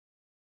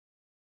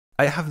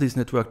I have this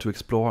network to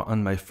explore,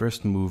 and my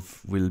first move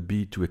will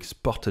be to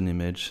export an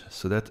image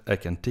so that I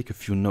can take a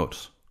few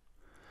notes.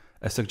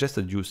 I suggest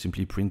that you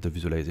simply print the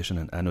visualization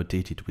and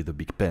annotate it with a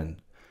big pen.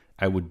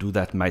 I would do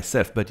that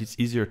myself, but it's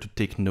easier to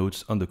take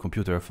notes on the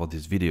computer for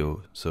this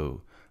video,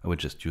 so I will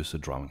just use the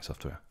drawing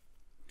software.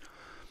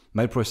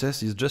 My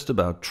process is just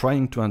about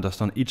trying to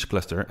understand each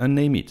cluster and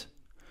name it.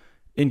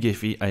 In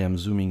Gephi, I am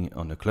zooming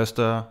on a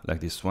cluster, like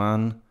this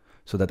one,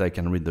 so that I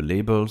can read the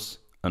labels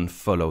and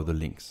follow the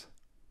links.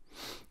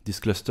 This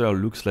cluster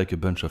looks like a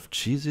bunch of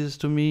cheeses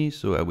to me,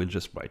 so I will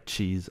just write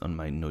cheese on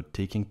my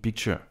note-taking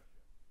picture.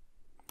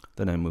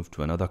 Then I move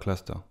to another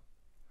cluster.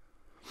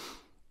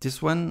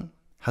 This one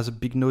has a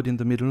big node in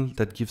the middle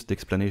that gives the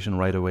explanation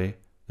right away.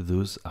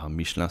 Those are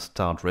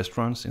Michelin-starred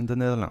restaurants in the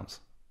Netherlands.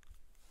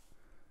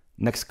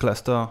 Next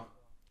cluster,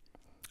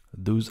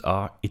 those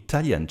are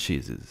Italian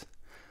cheeses.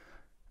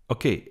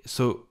 Okay,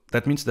 so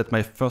that means that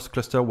my first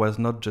cluster was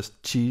not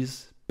just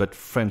cheese, but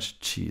French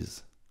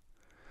cheese.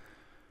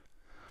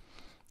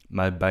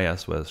 My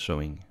bias was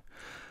showing,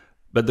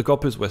 but the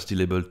corpus was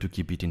still able to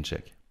keep it in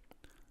check.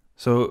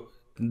 So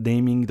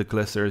naming the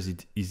clusters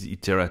is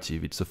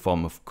iterative. It's a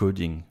form of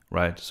coding,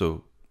 right?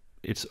 So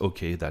it's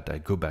okay that I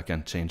go back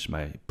and change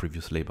my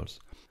previous labels.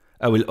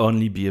 I will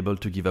only be able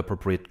to give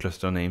appropriate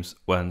cluster names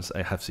once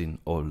I have seen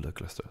all the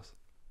clusters.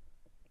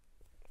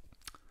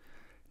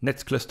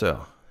 Next cluster,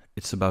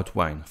 it's about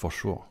wine for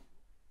sure.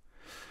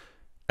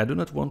 I do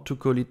not want to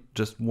call it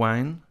just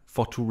wine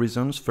for two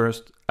reasons.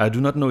 First, I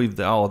do not know if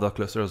there are other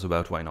clusters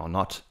about wine or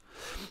not.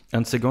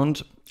 And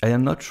second, I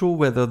am not sure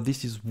whether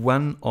this is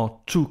one or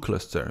two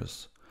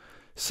clusters.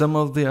 Some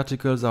of the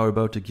articles are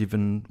about a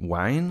given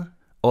wine,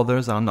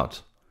 others are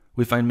not.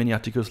 We find many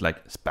articles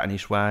like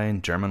Spanish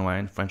wine, German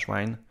wine, French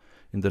wine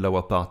in the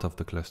lower part of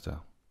the cluster.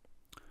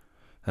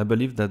 I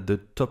believe that the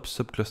top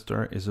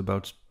subcluster is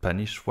about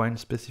Spanish wine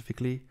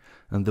specifically,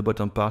 and the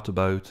bottom part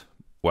about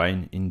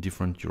wine in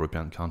different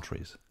European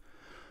countries.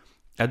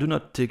 I do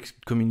not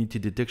take community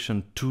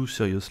detection too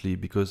seriously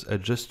because I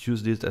just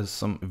use this as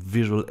some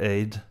visual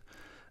aid,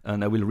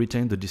 and I will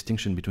retain the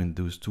distinction between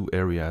those two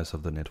areas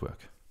of the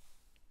network.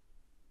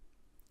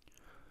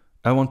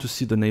 I want to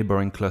see the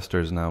neighboring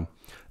clusters now.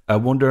 I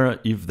wonder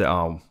if they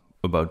are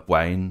about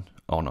wine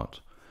or not.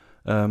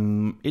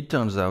 It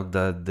turns out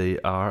that they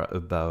are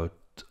about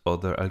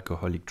other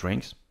alcoholic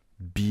drinks,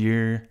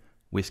 beer,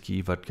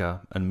 whiskey,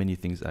 vodka, and many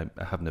things I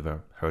have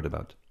never heard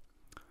about.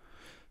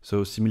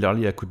 So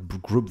similarly, I could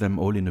group them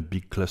all in a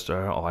big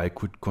cluster, or I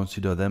could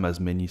consider them as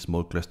many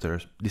small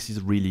clusters. This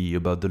is really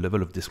about the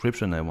level of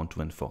description I want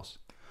to enforce.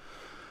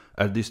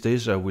 At this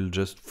stage, I will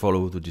just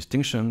follow the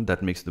distinction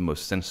that makes the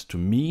most sense to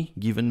me,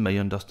 given my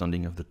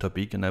understanding of the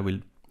topic, and I will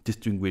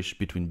distinguish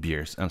between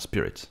beers and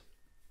spirits.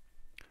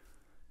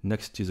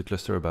 Next is a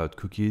cluster about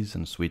cookies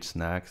and sweet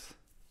snacks.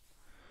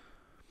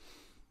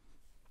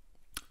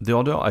 The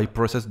order I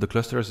process the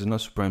clusters is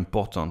not super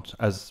important,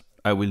 as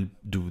I will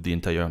do the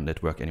entire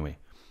network anyway.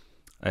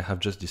 I have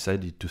just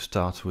decided to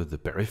start with the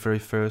periphery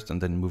first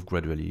and then move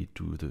gradually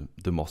to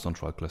the more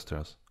central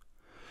clusters.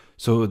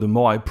 So the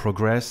more I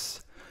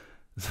progress,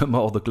 the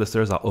more the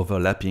clusters are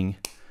overlapping.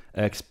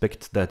 I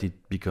expect that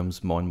it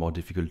becomes more and more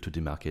difficult to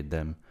demarcate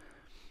them.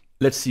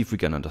 Let's see if we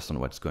can understand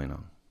what's going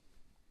on.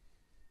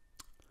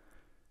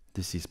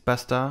 This is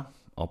pasta,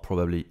 or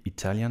probably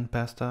Italian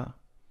pasta.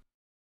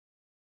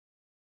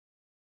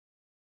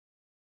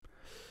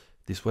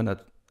 This one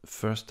at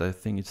first I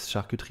think it's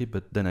charcuterie,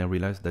 but then I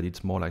realized that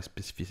it's more like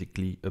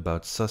specifically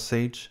about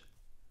sausage.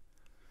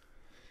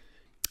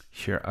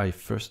 Here I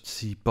first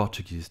see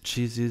Portuguese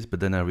cheeses, but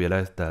then I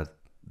realized that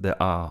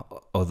there are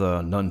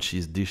other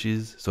non-cheese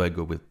dishes, so I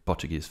go with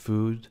Portuguese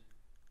food.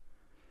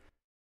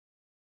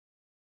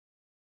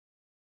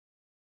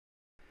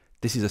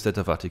 This is a set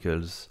of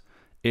articles,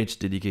 each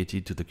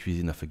dedicated to the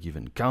cuisine of a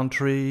given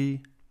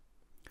country.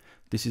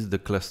 This is the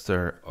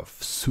cluster of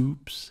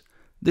soups.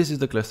 This is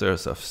the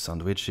clusters of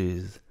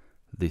sandwiches.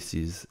 This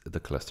is the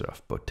cluster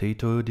of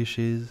potato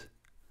dishes.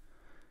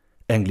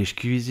 English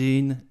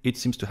cuisine, it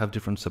seems to have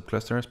different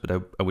subclusters, but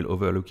I will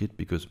overlook it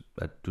because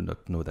I do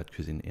not know that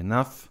cuisine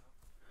enough.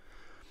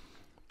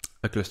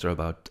 A cluster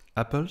about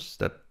apples,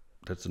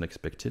 that's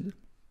unexpected.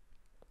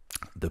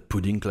 The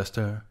pudding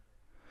cluster.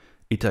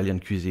 Italian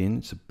cuisine,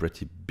 it's a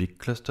pretty big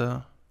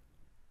cluster.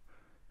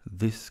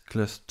 This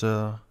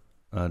cluster,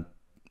 I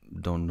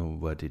don't know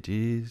what it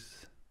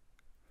is.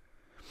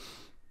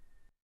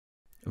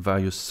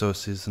 Various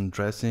sauces and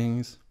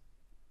dressings.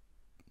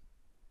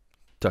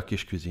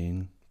 Turkish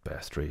cuisine,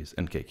 pastries,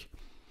 and cake.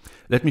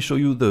 Let me show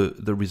you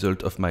the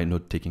result of my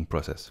note-taking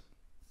process.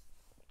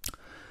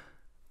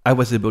 I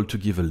was able to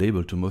give a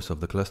label to most of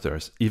the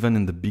clusters, even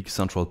in the big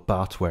central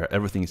part where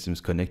everything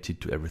seems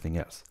connected to everything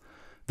else.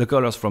 The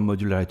colors from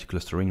modularity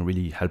clustering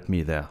really helped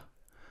me there.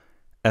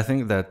 I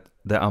think that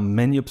there are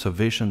many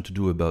observations to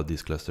do about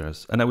these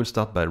clusters, and I will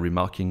start by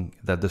remarking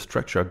that the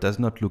structure does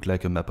not look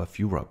like a map of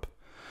Europe,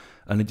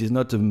 and it is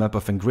not a map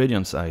of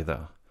ingredients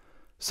either.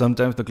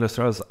 Sometimes the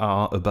clusters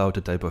are about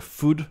a type of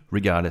food,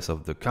 regardless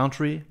of the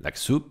country, like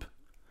soup.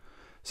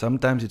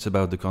 Sometimes it's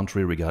about the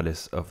country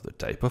regardless of the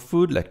type of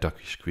food, like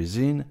Turkish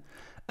cuisine,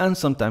 and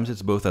sometimes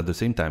it's both at the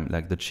same time,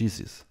 like the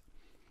cheeses.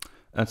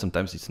 And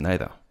sometimes it's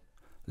neither,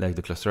 like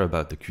the cluster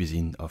about the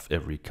cuisine of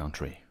every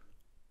country.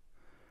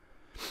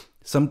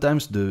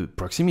 Sometimes the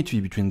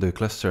proximity between the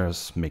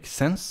clusters makes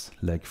sense,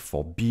 like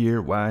for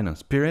beer, wine, and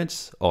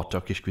spirits, or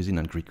Turkish cuisine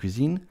and Greek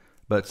cuisine,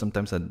 but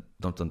sometimes I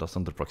don't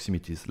understand the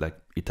proximities, like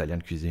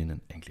Italian cuisine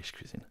and English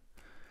cuisine.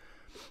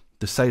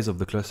 The size of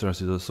the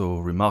clusters is also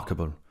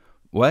remarkable.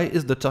 Why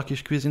is the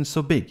Turkish cuisine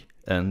so big?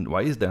 And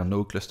why is there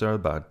no cluster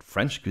about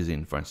French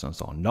cuisine, for instance,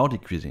 or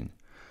Nordic cuisine?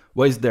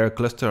 Why is there a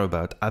cluster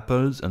about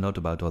apples and not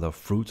about other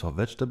fruits or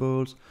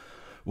vegetables?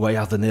 Why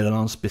are the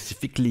Netherlands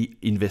specifically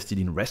invested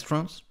in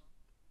restaurants?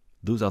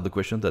 Those are the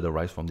questions that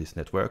arise from this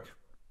network.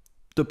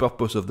 The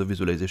purpose of the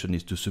visualization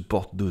is to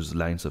support those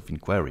lines of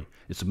inquiry.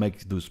 It's to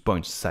make those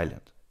points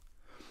salient.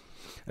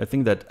 I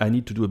think that I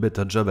need to do a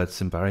better job at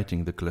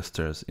separating the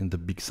clusters in the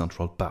big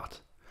central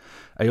part.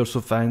 I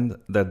also find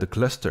that the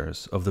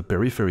clusters of the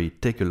periphery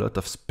take a lot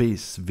of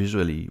space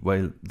visually,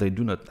 while they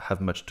do not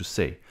have much to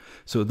say.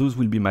 So those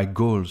will be my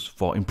goals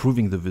for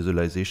improving the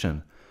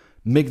visualization.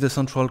 Make the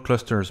central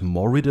clusters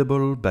more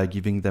readable by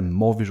giving them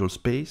more visual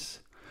space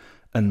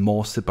and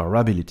more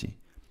separability.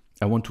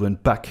 I want to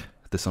unpack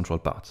the central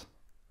part.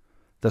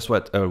 That's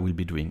what I will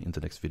be doing in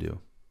the next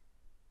video.